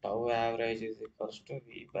అన్నట్టు. Tau average is equals to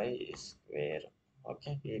V/A².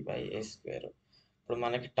 Okay, V/A². ఇప్పుడు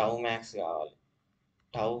మనకి టౌ మ్యాక్స్ కావాలి.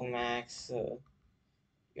 టౌ మ్యాక్స్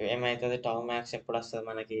ఏమవుతుంది? టౌ మ్యాక్స్ ఎప్పుడు వస్తుంది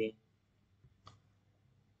మనకి?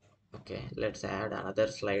 Okay, let's add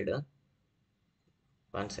another slide.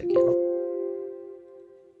 1 second.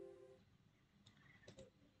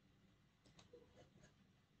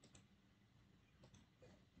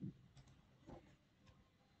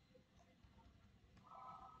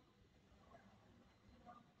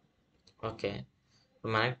 Okay,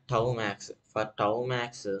 మనకి tau max, for tau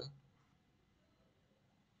max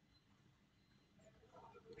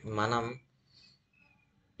మనం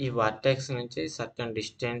ఈ వర్టెక్స్ నుంచి సర్టన్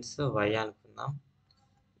డిస్టెన్స్ y అనుకుందాం.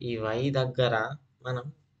 ఈ y దగ్గర మనం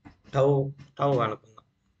టౌ అనుకుందాం.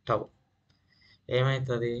 టౌ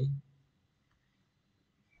ఏమవుతుంది?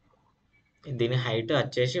 దీని హైట్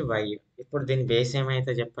వచ్చేసి y. ఇప్పుడు దీని బేస్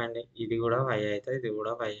ఏమైతే చెప్పండి? ఇది కూడా y అవుతుంది, ఇది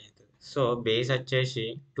కూడా y అవుతుంది. సో బేస్ వచ్చేసి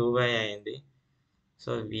 2y అయింది.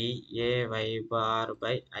 So VAY bar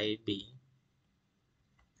by IB,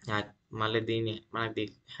 మళ్ళీ దీని మనకి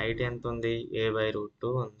హైట్ ఎంత ఉంది, A/√2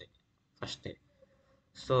 ఉంది ఫస్ట్.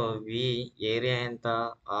 సో వి ఏరియా ఎంత,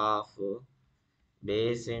 of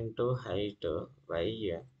base into height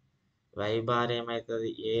why bar ఏమవుతుంది,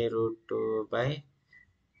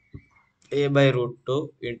 A/√2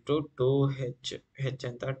 ఇంటూ 2H, హెచ్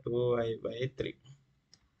ఎంత 2y/3.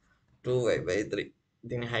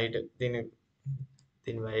 దీని హైట్, దీని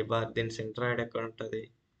వై బార్, దీని సెంట్రాయిడ్ ఎక్కడ ఉంటుంది,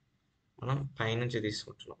 మనం పైనుంచి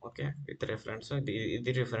తీసుకుంటున్నాం. ఓకే, విత్ రెఫరెన్స్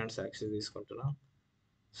ఇది రిఫరెన్స్ యాక్సిస్ తీసుకుంటున్నాం.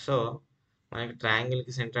 సో మనకి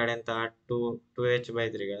ట్రయాంగిల్కి సెంట్రాయిడ్ ఎంత,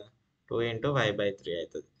 2H/3 కదా, 2 ఇంటూ y/3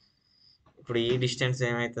 అవుతుంది. ఇప్పుడు ఈ డిస్టెన్స్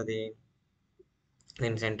ఏమవుతుంది,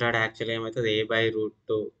 దీని సెంట్రాయిడ్ యాక్చువల్ ఏమవుతుంది,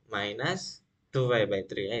 A/√2 మైనస్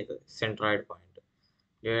 2y/3 అవుతుంది centroid point,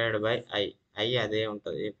 divided by I అదే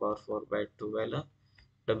ఉంటుంది, A⁴/12.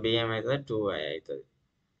 ఇప్పుడు B ఏమవుతుంది, 2y అవుతుంది.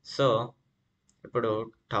 సో ఇప్పుడు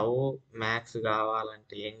టౌ మ్యాక్స్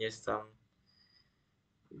కావాలంటే ఏం చేస్తాం,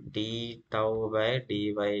 dτ/dy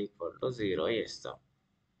 0 చేస్తాం.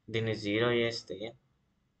 దీన్ని 0 చేస్తే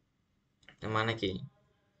మనకి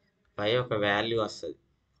y ఒక వాల్యూ వస్తుంది.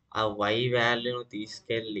 ఆ y వాల్యూను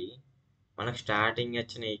తీసుకెళ్ళి మనకు స్టార్టింగ్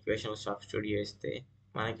వచ్చిన ఈక్వేషన్ సబ్స్టిట్యూట్ చేస్తే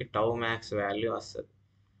మనకి టౌ మ్యాక్స్ వాల్యూ వస్తుంది.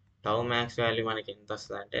 టౌ మ్యాక్స్ వాల్యూ మనకి ఎంత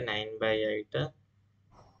వస్తుంది అంటే 9/8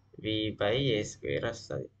 V/a²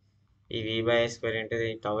 వస్తుంది. ఈ V/a² ఏంటిది,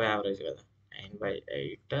 టౌ యావరేజ్ కదా,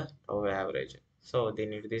 9/8 టౌ యావరేజ్. సో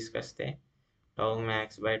దీన్ని ఇటు తీసుకొస్తే tau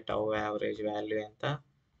max by tau average value ఎంత,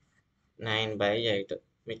 9/8.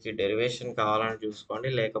 మీకు ఈ డెరివేషన్ కావాలని చూసుకోండి,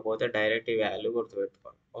 లేకపోతే డైరెక్ట్ ఈ వాల్యూ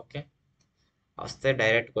గుర్తుపెట్టుకోండి. ఓకే, వస్తే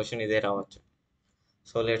డైరెక్ట్ క్వశ్చన్ ఇదే రావచ్చు.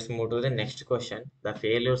 So let's move to the next question. The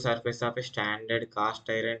failure surface of a standard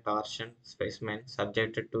cast iron torsion specimen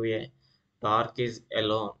subjected to A torque is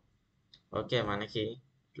alone. Okay, మనకి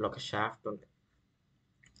ఇట్లా ఒక షాఫ్ట్ ఉంది.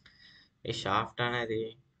 ఈ షాఫ్ట్ అనేది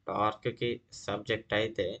టార్క్కి సబ్జెక్ట్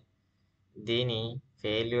అయితే దీని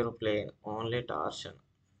ఫెయిల్యూర్ ప్లేన్ ఓన్లీ టార్షన్.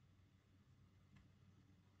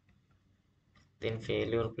 దీని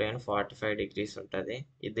failure plane 45 degrees ఉంటుంది.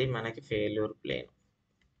 ఇది మనకి failure plane.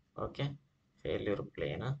 Okay, failure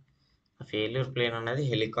plane. Failure plane అనేది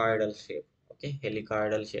హెలికాయిడల్ షేప్. ఓకే,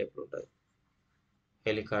 హెలికాయిడల్ షేప్ ఉంటుంది,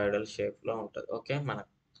 హెలికాయిడల్ షేప్లో ఉంటుంది. ఓకే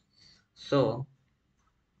మనకు. సో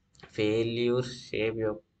ఫెయిల్యూర్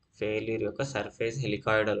యొక్క సర్ఫేస్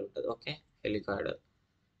హెలికాయిడల్ ఉంటుంది. Okay, హెలికాయిడల్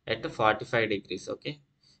at 45 degrees. ఓకే,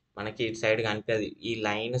 మనకి ఇటు సైడ్ కనిపించదు, ఈ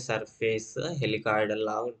లైన్ సర్ఫేస్ హెలికాయిడల్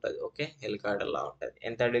లా ఉంటుంది. ఓకే, హెలికాయిడల్ లా ఉంటుంది.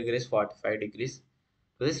 ఎంత degrees, 45 degrees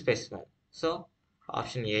to the specimen. So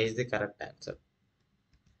option A is the correct answer.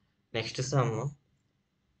 Next some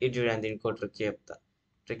ఇది చూడండి, ఇంకో ట్రిక్ చెప్తా.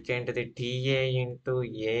 ట్రిక్ ఏంటిది, TA into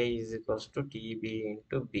A is equals to TB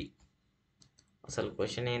into B. అసలు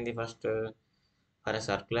క్వశ్చన్ ఏంది, first for a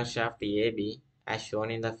circular shaft AB as shown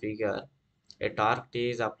in the figure, a torque T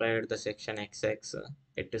is applied at the section XX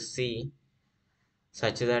at C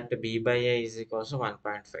such that B/A is equals to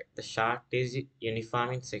 1.5. The shaft is uniform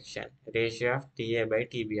in section. Ratio of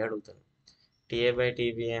TA/TB అడుగుతుంది.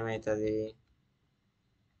 TA/TB ఏమవుతుంది,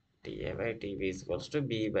 TA/TB is equals to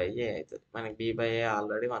B/A అవుతుంది. మనకి B/A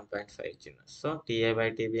already 1.5 ఇచ్చింది. So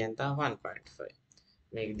TA/TB ఎంత, 1.5.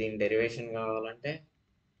 మీకు దీని derivation కావాలంటే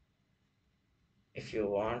if you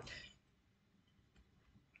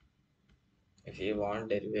want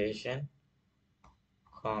derivation,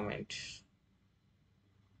 comment.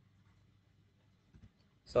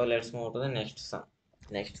 So let's move to the next sum.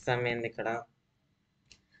 Next sum ఏంది ఇక్కడ,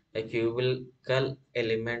 a cubical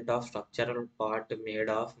element of structural part made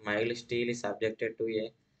of mild steel is subjected to a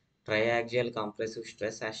triaxial compressive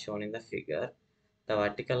stress as shown in the figure. The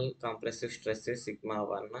vertical compressive stress is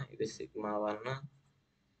σ1, ఇది σ1.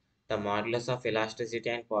 The modulus of elasticity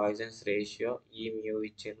and Poisson's ratio E mu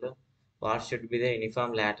ఇచ్చిండు. What should be the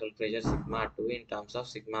uniform lateral pressure σ2 in terms of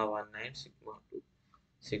σ1 and σ2.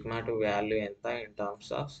 σ2 value ఎంత in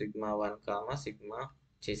terms of σ1 σ1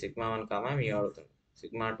 mu అవుతుంది.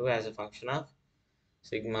 σ2 as a function of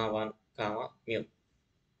σ1 mu.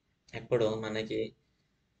 ఇప్పుడు మనకి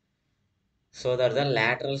so that the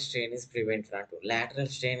lateral strain is prevented అంటూ. Lateral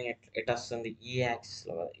strain at వస్తుంది, ఈ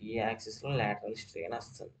యాక్సిస్లో కదా, ఈ యాక్సిస్లో lateral strain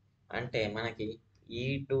వస్తుంది. అంటే మనకి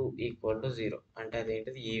E2 ఈక్వల్ టు 0, అంటే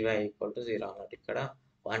అదేంటిది, EY ఈక్వల్ టు 0 అన్నట్టు. ఇక్కడ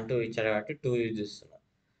 1 2 ఇచ్చాడు కాబట్టి 2 యూజ్ చేస్తున్నాం.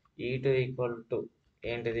 E2 ఈక్వల్ టు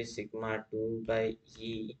ఏంటిది,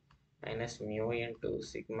 σ2/E minus mu into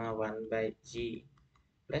σ1/E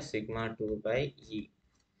plus σ2/E.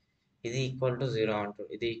 ఇది ఈక్వల్ టు 0 అంటుంది.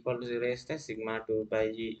 ఇది ఈక్వల్ టు 0 వేస్తే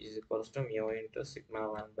σ2/E is equals to mu into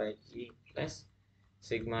σ1/E plus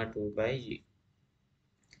σ2/E.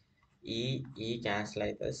 ఈ క్యాన్సిల్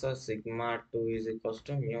అవుతుంది. So sigma 2 is equals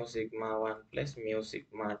to mu sigma 1 plus mu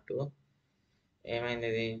sigma 2. ఏమైంది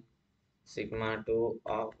ఇది? Sigma 2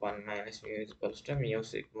 of 1 minus mu is equals to mu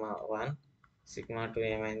sigma 1. Sigma 2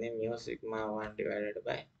 ఏమైంది? Mu sigma 1 divided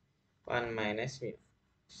by 1 minus mu.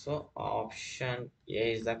 So option A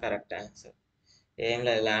is the correct answer. ఏం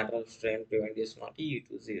లేదు, lateral strain prevent is not e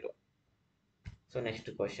to 0. So next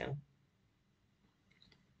question,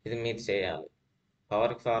 ఇది మీరు చేయాలి.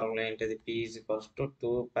 Power formula ఏంటిది? P is equals to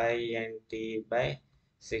 2 pi NT by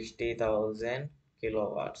 60,000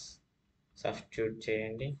 kilowatts. Substitute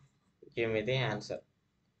చేయండి, give me the answer.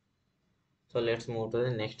 So let's move to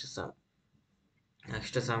the next some.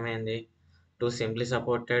 Next some ఏంది? Two simply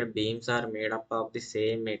supported beams are made up of the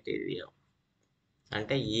same material.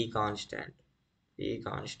 అంటే ఈ constant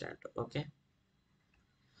okay,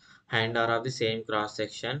 and are of the same cross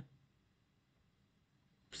section.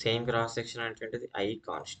 Same cross section అంటే I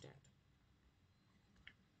constant.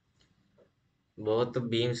 Both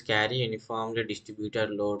beams carry uniformly distributed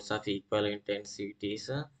loads of equal intensities.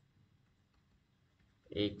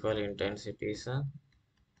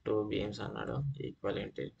 Two beams అన్నాడు, equal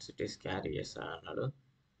intensities carry చేస్తాడు అన్నాడు.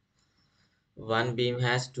 One beam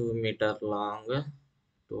has 2 meter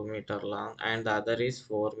long and the other is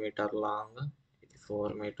 4 meter long. ఇది 4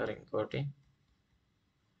 meter, ఇంకోటి.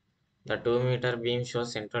 The 2 meter beam shows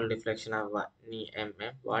central deflection of 1 mm.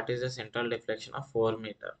 What is the central deflection of 4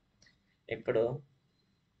 meter? ఇప్పుడు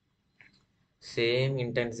same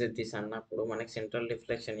intensities అన్నప్పుడు మనకి central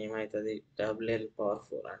deflection ఏమవుతుంది?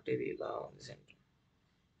 WL/4. అంటే ఇది ఇలా ఉంది, సెంటర్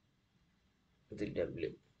ఇది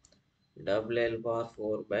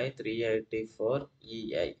WL/4/384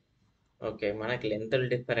 EI. ఓకే, మనకి లెంత్లు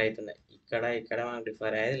డిఫర్ అవుతున్నాయి. ఇక్కడ మనకు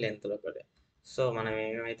డిఫర్ అయ్యేది లెంత్లు ఒకటే. సో మనం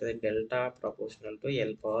ఏమవుతుంది? Delta proportional to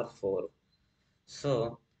L/4. So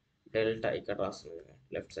delta ఇక్కడ రాస్తుంది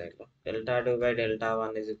లెఫ్ట్ సైడ్లో.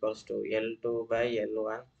 Δ2/Δ1 is equals to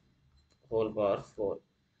L2/L1 whole power 4.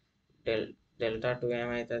 Δ2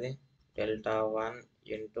 ఏమవుతుంది? Δ1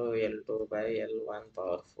 ఇంటూ L2/L1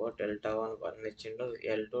 పవర్ 4. Δ1 1 ఇచ్చిండు,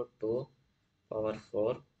 L2 2 power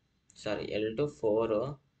 4, sorry L2 4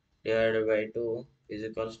 divided by 2 is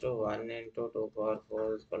equals to 1 into 2 power 4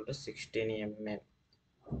 is equal to 16 mm.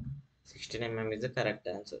 16 mm is the correct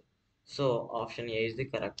answer. So option A is the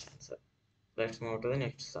correct answer. Let's move to the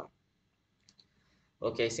next sum.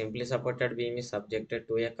 Okay, simply supported beam is subjected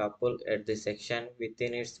to a couple at the section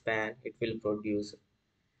within its span. It will produce.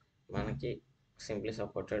 మనకి simply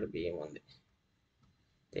supported beam ఉంది,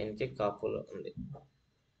 దీనికి couple ఉంది.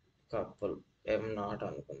 Couple M0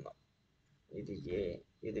 అనుకుందాం. ఇది ఏ,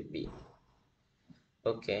 ఇది B.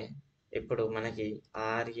 Okay, ఇప్పుడు మనకి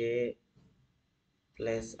RA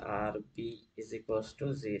plus RB is equals to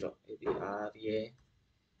 0. ఇది RA,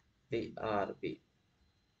 ఇది RB.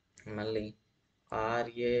 మళ్ళీ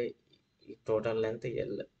RA total length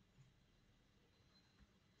L.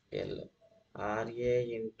 RA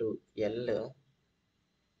into L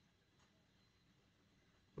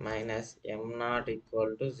minus M0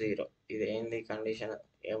 equal to 0. ఇది ఏంది కండిషన్?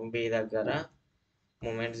 MB దగ్గర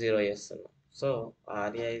మూమెంట్ 0 చేస్తున్నాం. So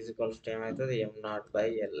RA is equals to ఏమవుతుంది?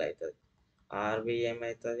 M0/L అవుతుంది. RB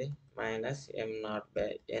ఏమవుతుంది? మైనస్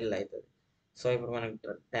M0/L అవుతుంది. సో ఇప్పుడు మనకి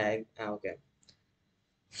ఓకే,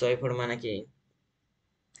 సో ఇప్పుడు మనకి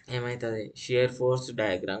ఏమవుతుంది? షియర్ ఫోర్స్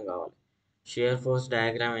డయాగ్రామ్ కావాలి. షియర్ ఫోర్స్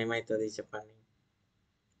డయాగ్రామ్ ఏమవుతుంది చెప్పండి?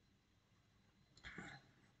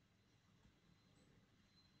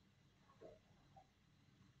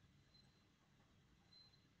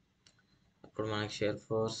 ఇప్పుడు మనకి shear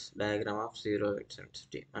force diagram of 0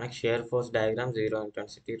 intensity. మనకి షియర్ ఫోర్స్ డయాగ్రామ్ 0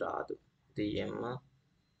 ఇంటెన్సిటీ రాదు. ఇది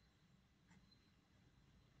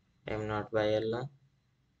M0/L,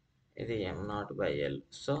 ఇది M0/L.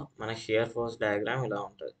 సో మనకి షియర్ ఫోర్స్ డయాగ్రామ్ ఇలా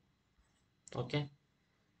ఉంటుంది. ఓకే,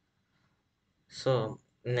 సో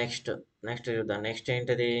నెక్స్ట్ చూద్దాం. నెక్స్ట్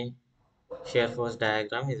ఏంటిది? షియర్ ఫోర్స్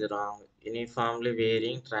డయాగ్రామ్ ఇది wrong. Uniformly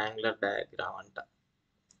wearing triangular diagram అంట,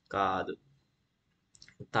 కాదు.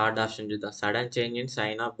 థర్డ్ ఆప్షన్ చూద్దాం. Sudden change in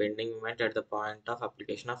sign of bending moment at the point of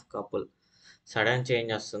application of couple. Sudden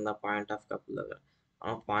change వస్తుంది point of couple దగ్గర.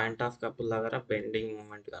 Point of couple దగ్గర bending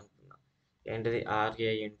moment అనుకుందాం. ఏంటిది?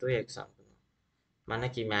 RA into X అనుకుందాం.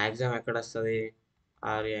 మనకి మ్యాక్సిమం ఎక్కడ వస్తుంది?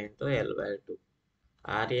 RA into L/2.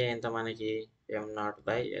 RA ఎంత మనకి?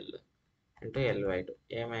 M0/L into L/2.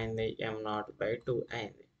 ఏమైంది? M0/2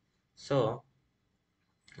 అయింది. సో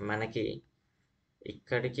మనకి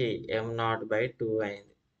ఇక్కడికి M0/2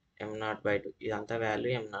 అయింది. M0/2 ఇదంతా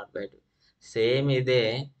వాల్యూ M0/2. సేమ్ ఇదే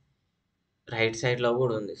రైట్ సైడ్లో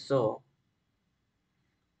కూడా ఉంది. సో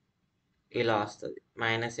ఇలా వస్తుంది,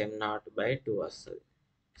 మైనస్ M0/2 వస్తుంది.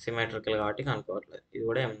 సిమెట్రికల్ కాబట్టి కనుక్కోవట్లేదు. ఇది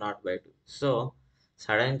కూడా m0/2. So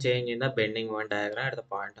sudden change in the bending one diagram at the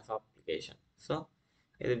point of application. So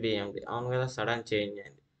ఇది బిఎండి. అవును కదా, సడన్ చేంజ్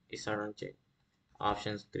అయింది. ఈ sudden change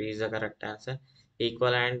options 3 is the correct answer.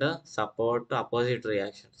 Equal and support opposite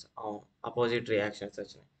reactions. అవును, opposite reactions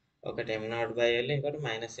వచ్చినాయి. ఒకటి m0/L, ఇంకోటి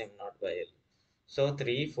 -m0/L. So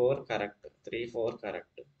 3, 4 correct. 3, 4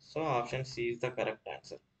 correct. So option C is the correct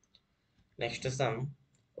answer. Next some.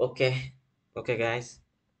 Okay okay guys,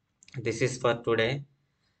 this is for today.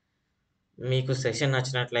 మీకు session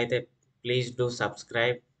నచ్చినట్లయితే please do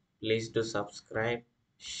subscribe,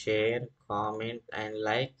 share, comment and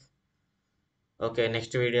like. Okay,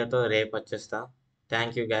 next వీడియోతో రేపు వచ్చేస్తా.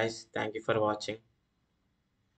 Thank you guys, thank you for watching.